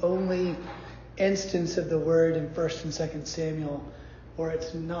 be the only instance of the word in 1st and 2nd Samuel where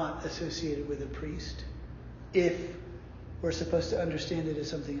it's not associated with a priest, if we're supposed to understand it as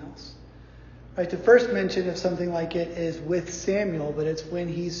something else. Right? The first mention of something like it is with Samuel, but it's when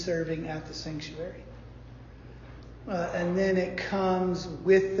he's serving at the sanctuary. And then it comes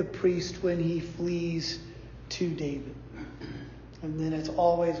with the priest when he flees to David. And then it's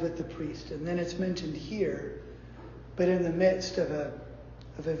always with the priest. And then it's mentioned here, but in the midst of a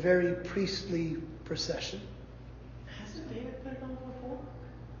very priestly procession. Hasn't David put it on before?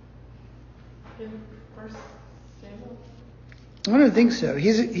 In 1 Samuel? I don't think so.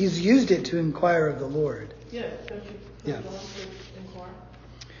 He's used it to inquire of the Lord. Yeah, don't you put it on to inquire?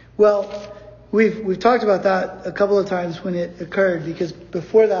 Well, we've talked about that a couple of times when it occurred, because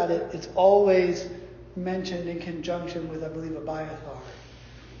before that it's always mentioned in conjunction with, I believe, Abiathar.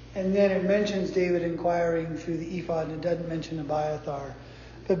 And then it mentions David inquiring through the ephod, and it doesn't mention Abiathar.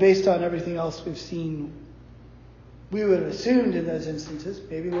 But based on everything else we've seen, we would have assumed in those instances,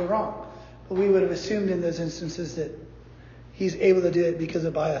 maybe we're wrong, but we would have assumed in those instances that he's able to do it because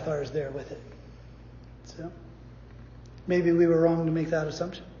Abiathar is there with it. So maybe we were wrong to make that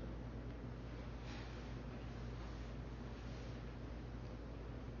assumption.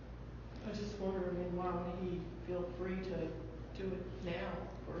 I just wonder, why would he feel free to do it now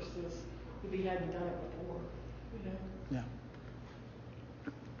versus if he hadn't done it before? Yeah.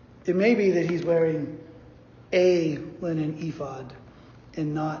 It may be that he's wearing a linen ephod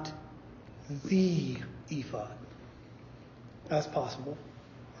and not the ephod. That's possible.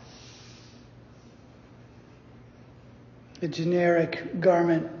 A generic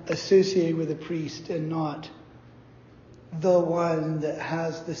garment associated with a priest and not the one that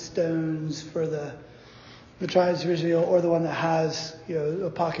has the stones for the tribes of Israel, or the one that has,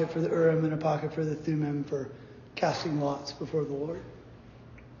 a pocket for the Urim and a pocket for the Thummim for casting lots before the Lord.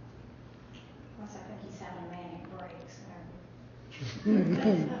 Plus, I think he's having a manic break, so.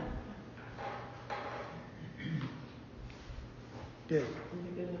 Good.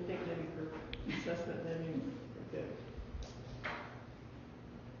 You didn't think maybe for assessment, then you're good.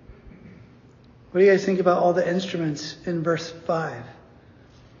 What do you guys think about all the instruments in verse 5?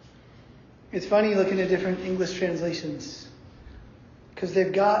 It's funny looking at different English translations, because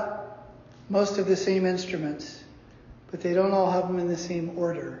they've got most of the same instruments, but they don't all have them in the same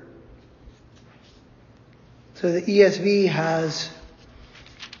order. So the ESV has,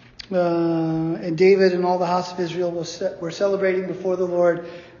 and David and all the house of Israel were celebrating before the Lord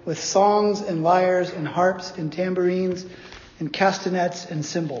with songs and lyres and harps and tambourines and castanets and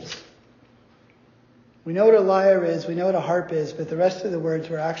cymbals. We know what a lyre is, we know what a harp is, but the rest of the words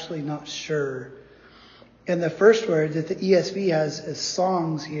we're actually not sure. And the first word that the ESV has as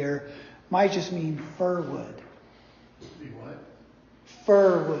songs here might just mean fir wood. What?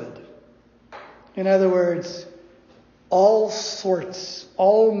 Fir wood. In other words, all sorts,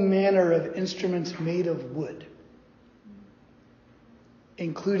 all manner of instruments made of wood,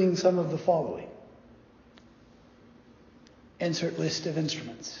 including some of the following. Insert list of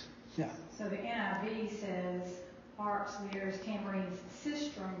instruments. Yeah. So the NIV says harps, lyres, tambourines,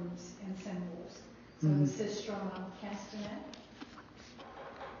 sistrums, and cymbals. So the sistrum on castanet.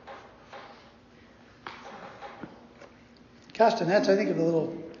 Castanets, I think of the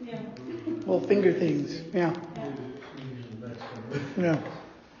little finger things. Yeah. Yeah.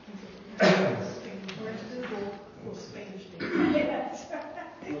 Where's Google? Little Spanish name.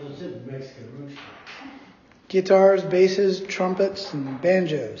 Well, it's in Mexican roots. Guitars, basses, trumpets, and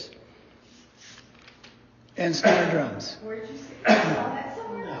banjos. And snare drums. Where'd you see that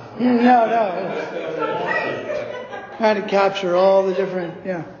somewhere? No. Trying to capture all the different,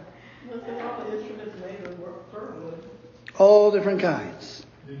 Wasn't all the instruments made of fir wood? all different kinds.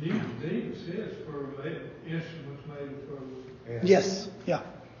 The name says for instruments made of fir wood. Yes, yeah.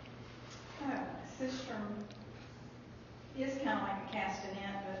 Sistrum is kind of like a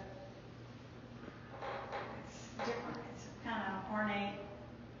castanet, but it's different. It's kind of ornate.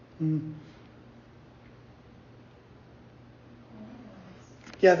 Mm.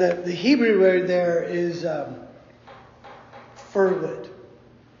 Yeah, the Hebrew word there is fir wood.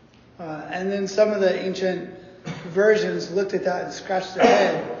 And then some of the ancient versions looked at that and scratched their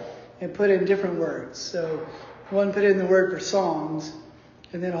head and put in different words. So one put in the word for songs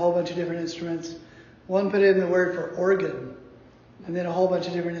and then a whole bunch of different instruments. One put in the word for organ and then a whole bunch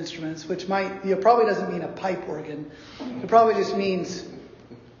of different instruments, which probably doesn't mean a pipe organ. It probably just means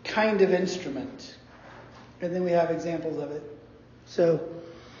kind of instrument. And then we have examples of it. So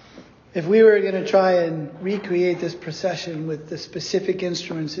if we were going to try and recreate this procession with the specific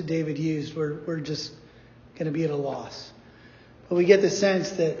instruments that David used, we're just going to be at a loss. But we get the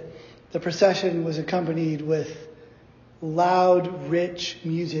sense that the procession was accompanied with loud, rich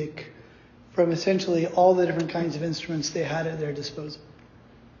music from essentially all the different kinds of instruments they had at their disposal.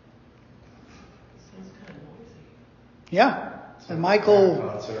 Sounds kind of noisy. Yeah. And Michael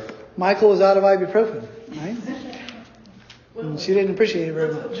was out of ibuprofen, right? And she didn't appreciate it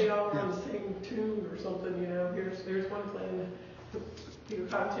very much. They all were on the same tune or something, There's one playing Peter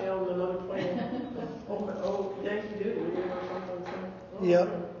Cocktail and another playing Yankee Doodle, or something. Yep.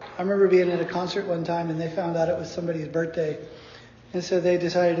 I remember being at a concert one time and they found out it was somebody's birthday. And so they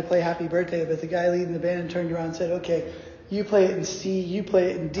decided to play Happy Birthday, but the guy leading the band turned around and said, okay, you play it in C, you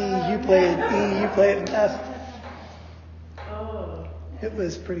play it in D, you play it in E, you play it in F. Oh. It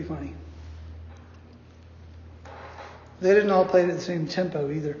was pretty funny. They didn't all play it at the same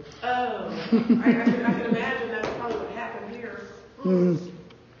tempo either. Oh. I can imagine that's probably what happened here.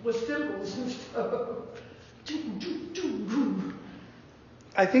 With cymbals and stuff.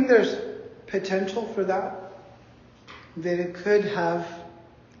 I think there's potential for that it could have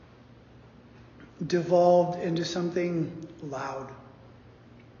devolved into something loud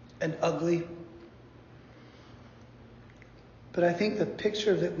and ugly. But I think the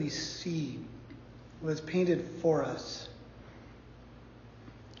picture that we see was painted for us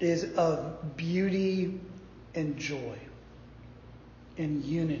is of beauty and joy and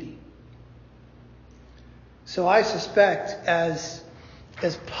unity. So I suspect as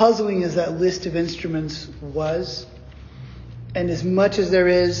puzzling as that list of instruments was, and as much as there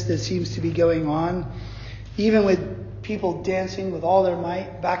is that seems to be going on, even with people dancing with all their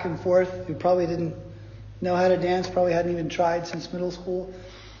might back and forth who probably didn't know how to dance, probably hadn't even tried since middle school,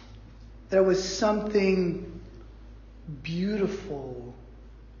 there was something beautiful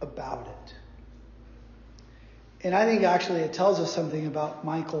about it. And I think actually it tells us something about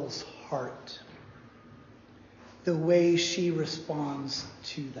Michael's heart, the way she responds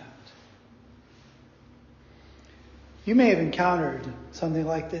to that. You may have encountered something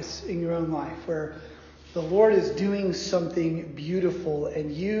like this in your own life where the Lord is doing something beautiful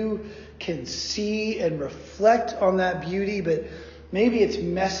and you can see and reflect on that beauty, but maybe it's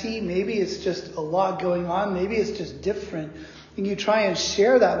messy, maybe it's just a lot going on, maybe it's just different. And you try and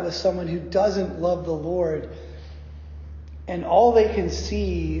share that with someone who doesn't love the Lord, and all they can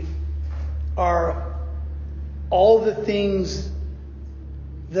see are all the things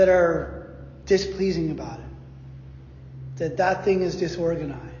that are displeasing about it. That thing is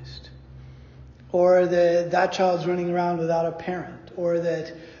disorganized, or that child's running around without a parent, or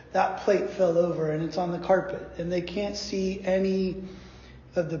that plate fell over and it's on the carpet, and they can't see any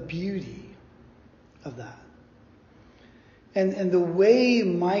of the beauty of that. And the way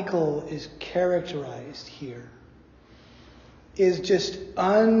Michael is characterized here is just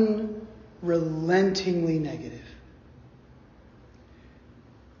unrelentingly negative.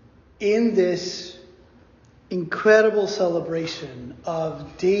 In this incredible celebration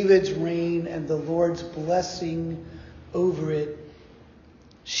of David's reign and the Lord's blessing over it,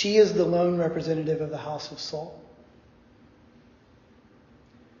 she is the lone representative of the house of Saul.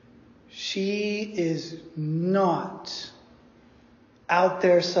 She is not out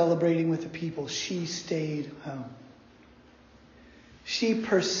there celebrating with the people. She stayed home. She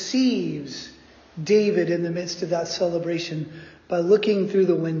perceives David in the midst of that celebration by looking through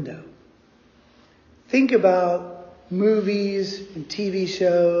the window. Think about movies and TV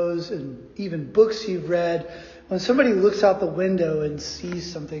shows and even books you've read. When somebody looks out the window and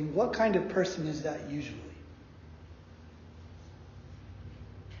sees something, what kind of person is that usually?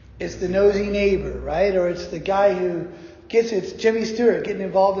 It's the nosy neighbor, right? Or it's the guy who it's Jimmy Stewart getting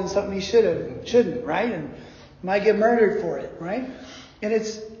involved in something he shouldn't, right? And might get murdered for it, right? And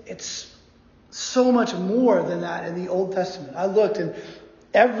it's so much more than that in the Old Testament. I looked, and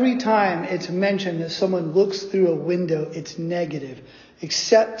every time it's mentioned that someone looks through a window, it's negative,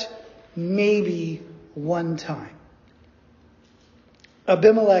 except maybe one time.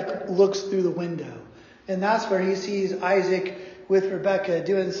 Abimelech looks through the window, and that's where he sees Isaac with Rebekah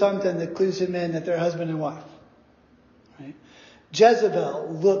doing something that clues him in that they're husband and wife. Right?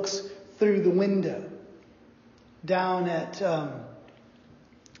 Jezebel looks through the window down at, I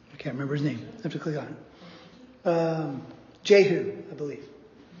can't remember his name. I have to click on it. Jehu, I believe.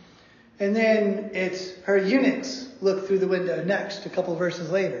 And then it's her eunuchs look through the window next, a couple verses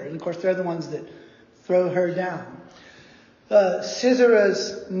later. And of course, they're the ones that throw her down.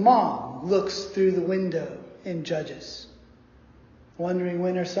 Sisera's mom looks through the window in Judges, wondering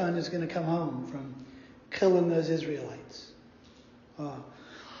when her son is going to come home from killing those Israelites.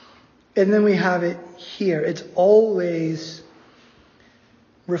 And then we have it here. It's always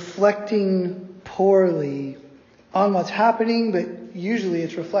reflecting poorly on what's happening, but usually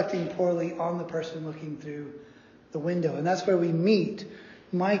it's reflecting poorly on the person looking through the window. And that's where we meet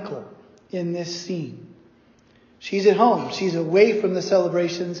Michal in this scene. She's at home. She's away from the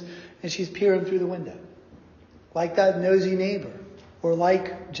celebrations, and she's peering through the window. Like that nosy neighbor, or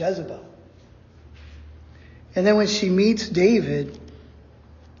like Jezebel. And then when she meets David,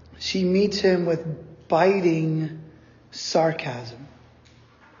 she meets him with biting sarcasm.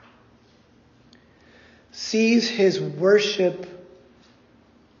 Sees his worship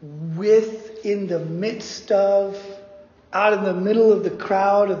in the midst of, out in the middle of the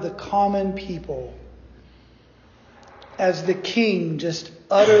crowd of the common people, as the king just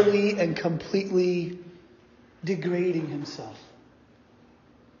utterly and completely degrading himself.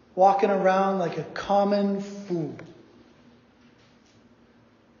 Walking around like a common fool.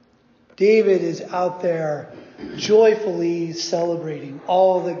 David is out there joyfully celebrating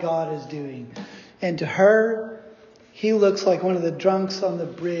all that God is doing. And to her, he looks like one of the drunks on the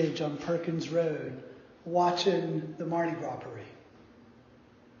bridge on Perkins Road watching the Mardi Gras parade.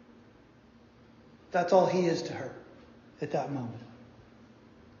 That's all he is to her at that moment.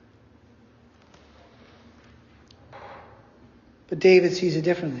 But David sees it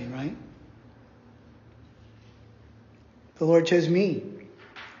differently, right? The Lord chose me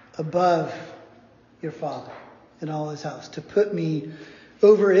above your father and all his house to put me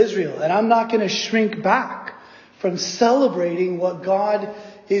over Israel. And I'm not going to shrink back from celebrating what God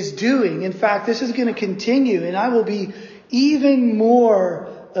is doing. In fact, this is going to continue, and I will be even more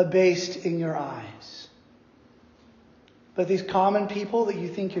abased in your eyes. But these common people that you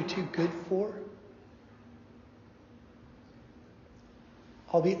think you're too good for,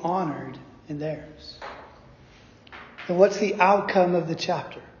 I'll be honored in theirs. And what's the outcome of the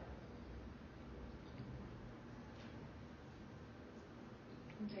chapter?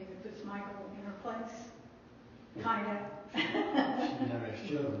 David puts Michal in her place. Kind of. She never has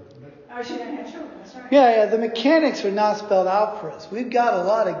children. Oh, she didn't have children, that's right. Yeah, the mechanics are not spelled out for us. We've got a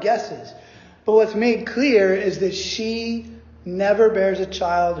lot of guesses. But what's made clear is that she never bears a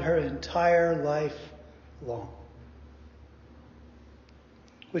child her entire life long.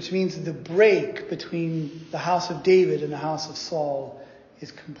 Which means the break between the house of David and the house of Saul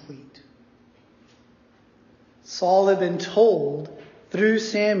is complete. Saul had been told through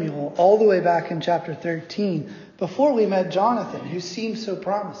Samuel all the way back in chapter 13, before we met Jonathan, who seemed so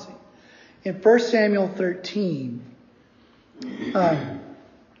promising. In 1 Samuel 13,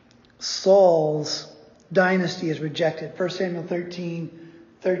 Saul's dynasty is rejected. 1 Samuel 13,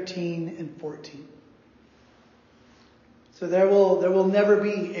 13, and 14. So there will never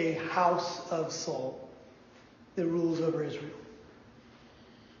be a house of Saul that rules over Israel.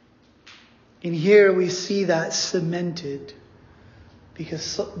 And here we see that cemented,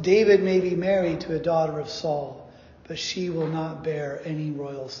 because David may be married to a daughter of Saul, but she will not bear any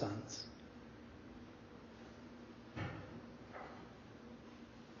royal sons.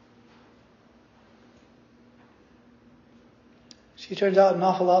 She turns out an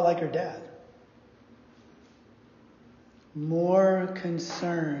awful lot like her dad. More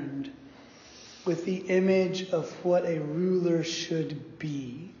concerned with the image of what a ruler should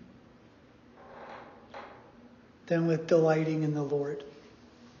be than with delighting in the Lord.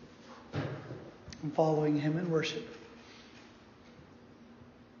 and following him in worship.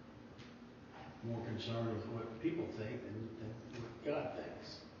 More concerned with what people think than what God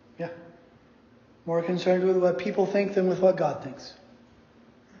thinks. Yeah. More concerned with what people think than with what God thinks.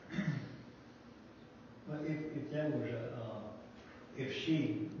 Well, if there was if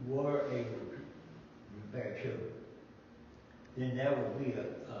she were able to bear children, then there would be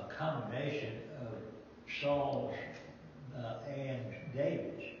a combination of Saul's and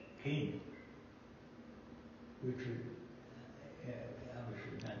David's kingdom, which would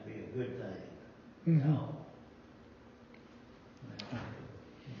obviously not be a good thing. Mm-hmm. No.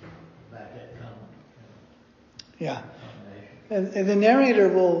 About that Yeah. combination. And the narrator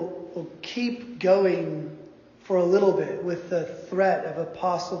will keep going for a little bit with the threat of a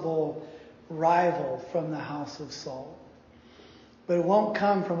possible rival from the house of Saul. But it won't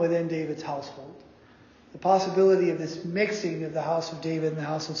come from within David's household. The possibility of this mixing of the house of David and the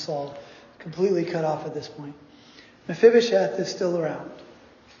house of Saul completely cut off at this point. Mephibosheth is still around.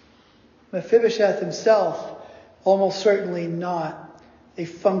 Mephibosheth himself, almost certainly not a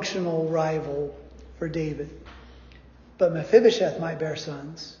functional rival for David. But Mephibosheth might bear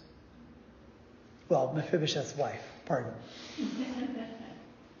sons. Well, Mephibosheth's wife, pardon.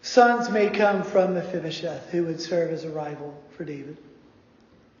 Sons may come from Mephibosheth who would serve as a rival for David.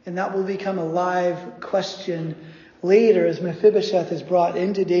 And that will become a live question later as Mephibosheth is brought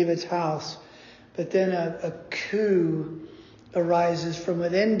into David's house. But then a coup arises from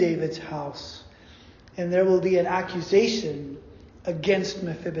within David's house. And there will be an accusation against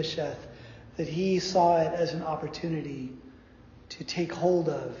Mephibosheth that he saw it as an opportunity to take hold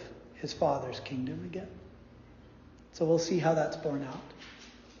of his father's kingdom again. So we'll see how that's borne out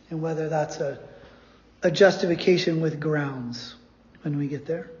and whether that's a justification with grounds when we get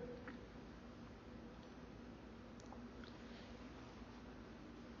there.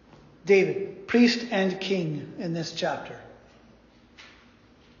 David, priest and king in this chapter.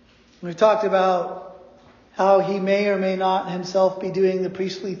 We've talked about how he may or may not himself be doing the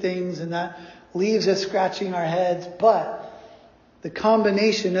priestly things, and that leaves us scratching our heads. But the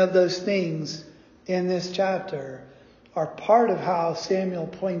combination of those things in this chapter are part of how Samuel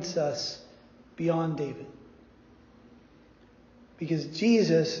points us beyond David. Because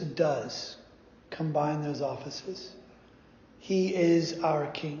Jesus does combine those offices. He is our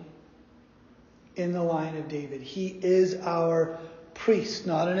king in the line of David. He is our priest,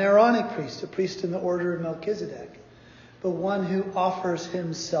 not an Aaronic priest, a priest in the order of Melchizedek, but one who offers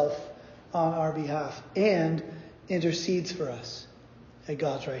himself on our behalf and intercedes for us at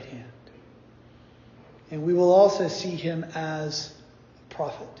God's right hand. And we will also see him as a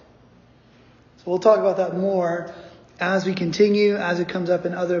prophet. So we'll talk about that more as we continue, as it comes up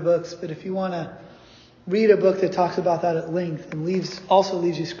in other books. But if you want to read a book that talks about that at length and also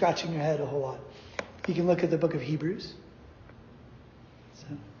leaves you scratching your head a whole lot, you can look at the book of Hebrews. So,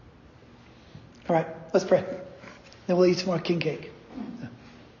 all right, let's pray. Then we'll eat some more king cake.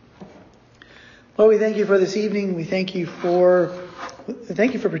 Lord, we thank you for this evening. We thank you for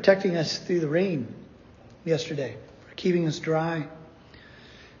protecting us through the rain yesterday, for keeping us dry.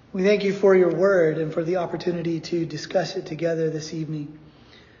 We thank you for your word and for the opportunity to discuss it together this evening.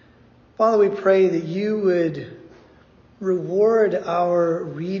 Father, we pray that you would reward our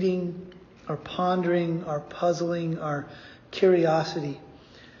reading, our pondering, our puzzling, our curiosity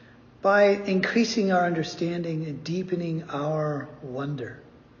by increasing our understanding and deepening our wonder.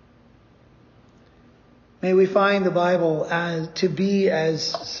 May we find the Bible to be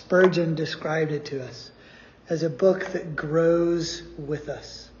as Spurgeon described it to us, as a book that grows with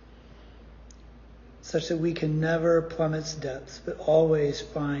us, such that we can never plumb its depths, but always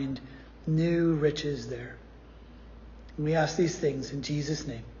find new riches there. And we ask these things in Jesus'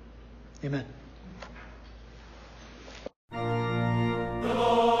 name. Amen.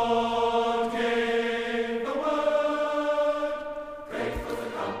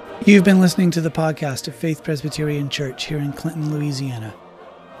 You've been listening to the podcast of Faith Presbyterian Church here in Clinton, Louisiana.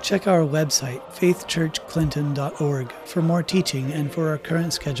 Check our website, faithchurchclinton.org, for more teaching and for our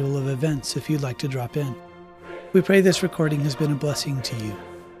current schedule of events if you'd like to drop in. We pray this recording has been a blessing to you.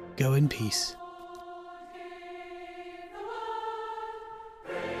 Go in peace.